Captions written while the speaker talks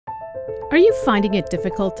Are you finding it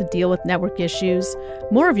difficult to deal with network issues?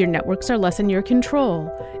 More of your networks are less in your control,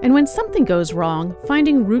 and when something goes wrong,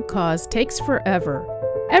 finding root cause takes forever.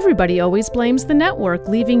 Everybody always blames the network,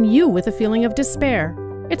 leaving you with a feeling of despair.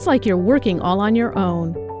 It's like you're working all on your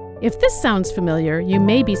own. If this sounds familiar, you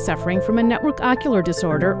may be suffering from a network ocular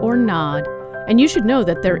disorder or NOD, and you should know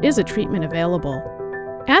that there is a treatment available.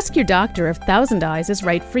 Ask your doctor if ThousandEyes is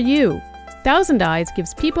right for you. ThousandEyes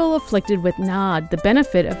gives people afflicted with NOD the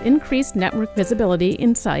benefit of increased network visibility,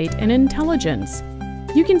 insight, and intelligence.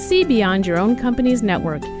 You can see beyond your own company's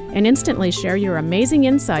network and instantly share your amazing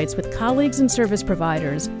insights with colleagues and service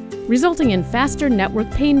providers, resulting in faster network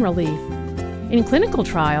pain relief. In clinical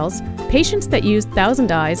trials, patients that use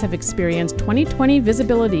ThousandEyes have experienced 20/20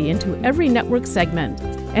 visibility into every network segment,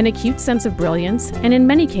 an acute sense of brilliance, and in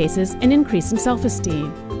many cases, an increase in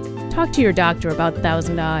self-esteem. Talk to your doctor about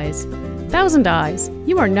ThousandEyes. ThousandEyes,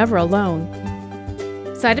 you are never alone.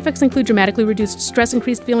 Side effects include dramatically reduced stress,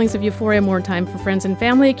 increased feelings of euphoria, more time for friends and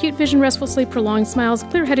family, acute vision, restful sleep, prolonged smiles,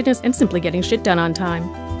 clear-headedness, and simply getting shit done on time.